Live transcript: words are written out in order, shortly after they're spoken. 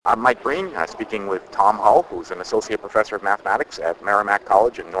I'm Mike Breen, speaking with Tom Hull, who's an associate professor of mathematics at Merrimack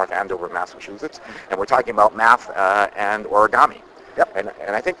College in North Andover, Massachusetts, and we're talking about math and origami. Yep.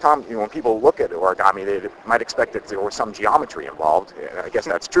 And I think, Tom, when people look at origami, they might expect that there was some geometry involved. I guess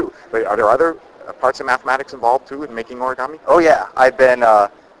that's true. But are there other parts of mathematics involved, too, in making origami? Oh yeah, I've been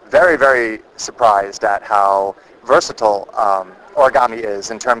very, very surprised at how versatile origami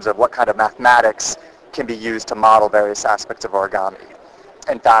is in terms of what kind of mathematics can be used to model various aspects of origami.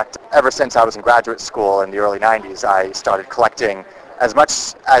 In fact, ever since I was in graduate school in the early 90s, I started collecting as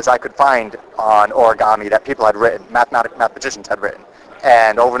much as I could find on origami that people had written, mathematicians had written.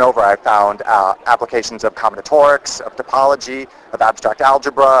 And over I found applications of combinatorics, of topology, of abstract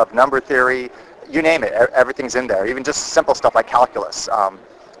algebra, of number theory, you name it, everything's in there, even just simple stuff like calculus.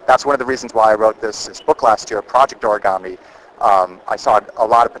 That's one of the reasons why I wrote this book last year, Project Origami. I saw a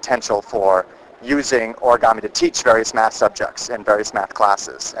lot of potential for using origami to teach various math subjects in various math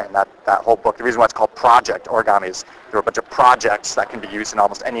classes. And that whole book, the reason why it's called Project Origami is there are a bunch of projects that can be used in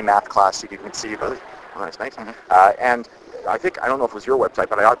almost any math class you can conceive of. Oh, that's nice. And I don't know if it was your website,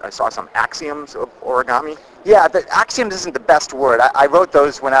 but I saw some axioms of origami. Yeah, the axioms isn't the best word. I wrote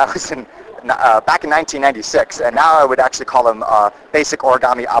those when I was back in 1996, and now I would actually call them basic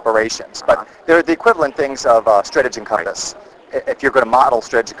origami operations. But they're the equivalent things of straight edge and compass. If you're going to model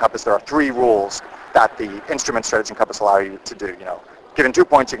straight edge and compass, there are 3 rules that the instrument straight edge and compass allow you to do. Given 2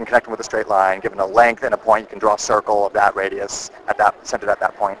 points, you can connect them with a straight line. Given a length and a point, you can draw a circle of that radius centered at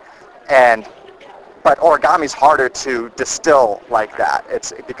that point. But origami is harder to distill like that.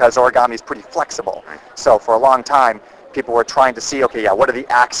 It's because origami is pretty flexible. So for a long time, people were trying to see, okay, what are the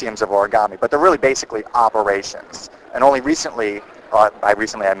axioms of origami? But they're really basically operations. And only recently, by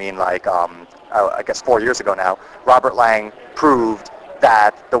recently I mean like, I guess 4 years ago now, Robert Lang proved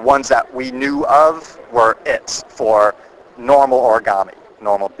that the ones that we knew of were it for normal origami.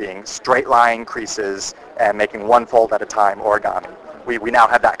 Normal being straight line creases and making one fold at a time origami. We now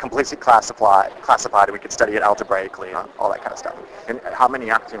have that completely classified, and we can study it algebraically and all that kind of stuff. And how many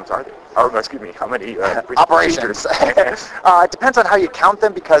axioms are there? Oh, excuse me, how many operations? It depends on how you count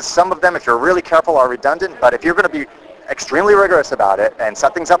them, because some of them, if you're really careful, are redundant. But if you're going to be extremely rigorous about it and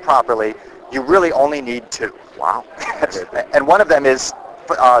set things up properly, you really only need 2. Wow. And one of them is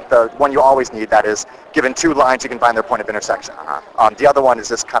the one you always need, that is, given 2 lines, you can find their point of intersection. The other one is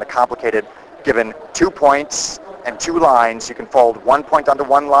this kind of complicated, given 2 points and 2 lines, you can fold 1 point onto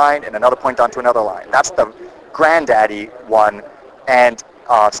one line and another point onto another line. That's the granddaddy one, and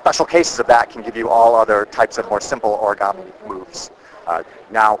special cases of that can give you all other types of more simple origami moves.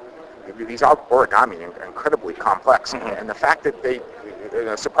 Now, these origami are incredibly complex, and the fact that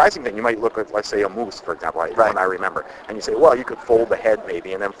a surprising thing, you might look at, let's say, a moose, for example, one I remember, and you say, well, you could fold the head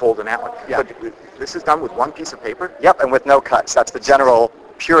maybe and then fold an antler. Yeah. But this is done with one piece of paper? Yep, and with no cuts. That's the general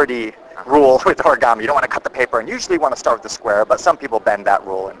purity rule with origami. You don't want to cut the paper, and usually you want to start with the square, but some people bend that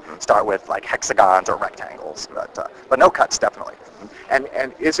rule and start with like hexagons or rectangles, but no cuts, definitely.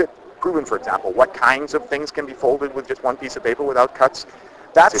 And is it proven, for example, what kinds of things can be folded with just one piece of paper without cuts?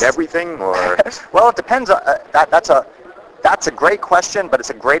 Is it everything, or? Well, it depends. That's a great question, but it's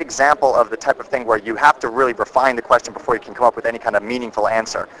a great example of the type of thing where you have to really refine the question before you can come up with any kind of meaningful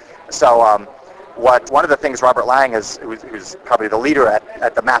answer. So one of the things Robert Lang who's probably the leader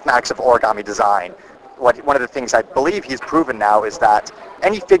at the mathematics of origami design, one of the things I believe he's proven now is that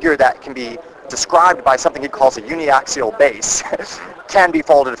any figure that can be described by something he calls a uniaxial base can be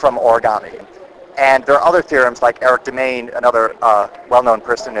folded from origami. And there are other theorems, like Eric Demain, another well-known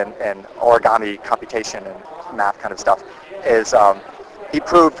person in origami computation and math kind of stuff, he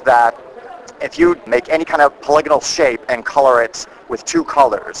proved that if you make any kind of polygonal shape and color it with 2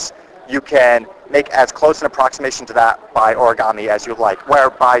 colors, you can make as close an approximation to that by origami as you like,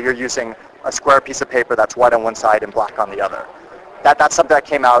 whereby you're using a square piece of paper that's white on one side and black on the other. That's something that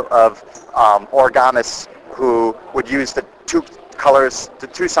came out of origamists who would use the 2 colors, the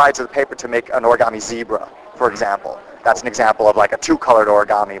 2 sides of the paper to make an origami zebra, for example. That's an example of like a 2-colored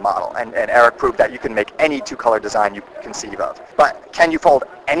origami model. And Eric proved that you can make any 2-color design you conceive of. But can you fold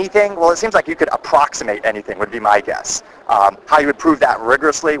anything? Well, it seems like you could approximate anything, would be my guess. How you would prove that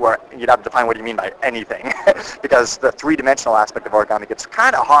rigorously, where you'd have to define what you mean by anything, because the 3-dimensional aspect of origami gets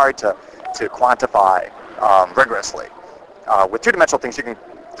kind of hard to quantify rigorously. With 2-dimensional things, you can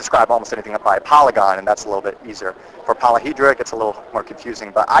describe almost anything by a polygon, and that's a little bit easier. For polyhedra, it gets a little more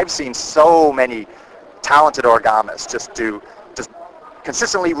confusing. But I've seen so many talented origamists just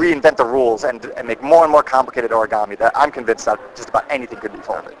consistently reinvent the rules and make more and more complicated origami that I'm convinced that just about anything could be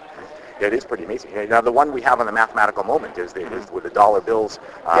folded. Yeah, it is pretty amazing. Now, the one we have on the mathematical moment is with the dollar bills,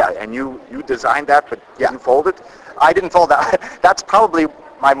 and you designed that, but didn't fold it? I didn't fold that. That's probably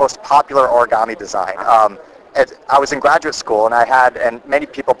my most popular origami design. I was in graduate school, and I had, and many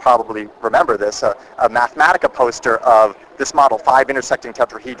people probably remember this, a Mathematica poster of this model, 5 intersecting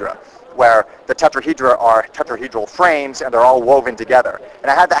tetrahedra, where the tetrahedra are tetrahedral frames, and they're all woven together.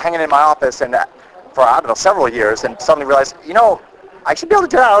 And I had that hanging in my office and for, I don't know, several years, and suddenly realized, you know, I should be able to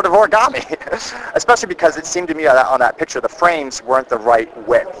do that out of origami, especially because it seemed to me on that picture the frames weren't the right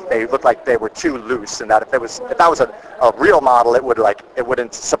width. They looked like they were too loose, and that if that was a real model, it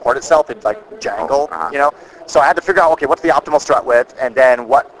wouldn't support itself. It'd like jangle, you know. So I had to figure out, okay, what's the optimal strut width, and then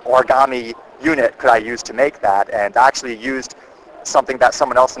what origami unit could I use to make that? And I actually used something that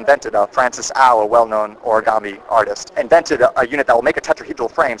someone else invented. Francis Au, a well-known origami artist, invented a unit that will make a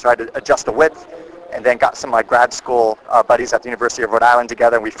tetrahedral frame. So I had to adjust the width, and then got some of my grad school buddies at the University of Rhode Island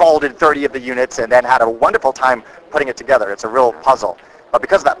together, and we folded 30 of the units and then had a wonderful time putting it together. It's a real puzzle. But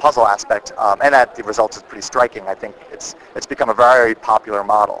because of that puzzle aspect, and that the results is pretty striking, I think it's become a very popular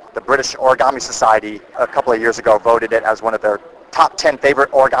model. The British Origami Society a couple of years ago voted it as one of their top 10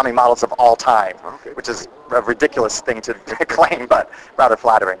 favorite origami models of all time, which is a ridiculous thing to claim, but rather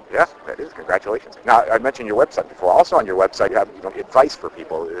flattering. Yeah, that is. Congratulations. Now, I mentioned your website before. Also on your website, you have advice for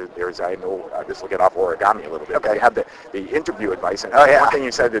people. There's, I know, this will get off origami a little bit. Okay. You have the interview advice. And one thing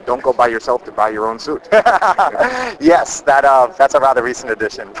you said, that don't go by yourself to buy your own suit. Yes, that's a rather recent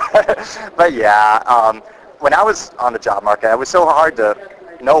addition. But yeah, when I was on the job market, it was so hard to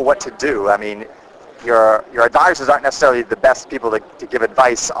know what to do. I mean, your advisors aren't necessarily the best people to give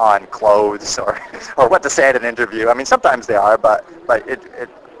advice on clothes or what to say at an interview. I mean, sometimes they are, but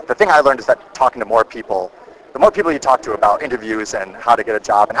the thing I learned is that talking to more people, the more people you talk to about interviews and how to get a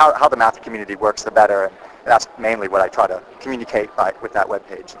job and how the math community works, the better. And that's mainly what I try to communicate with that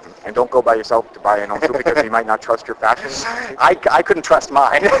webpage. And don't go by yourself to buy an own suit because you might not trust your fashion. I couldn't trust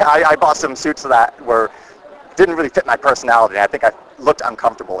mine. I bought some suits that didn't really fit my personality. I think I looked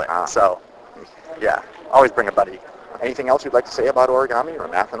uncomfortable in. So. Yeah, always bring a buddy. Anything else you'd like to say about origami or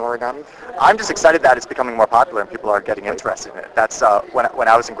math and origami? I'm just excited that it's becoming more popular and people are getting interested in it. That's when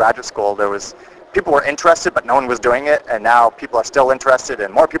I was in graduate school, people were interested, but no one was doing it, and now people are still interested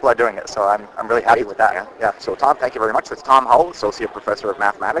and more people are doing it. So I'm really happy with that. Yeah. So Tom, thank you very much. That's Tom Hull, Associate Professor of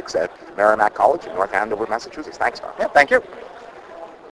Mathematics at Merrimack College in North Andover, Massachusetts. Thanks, Tom. Yeah, thank you.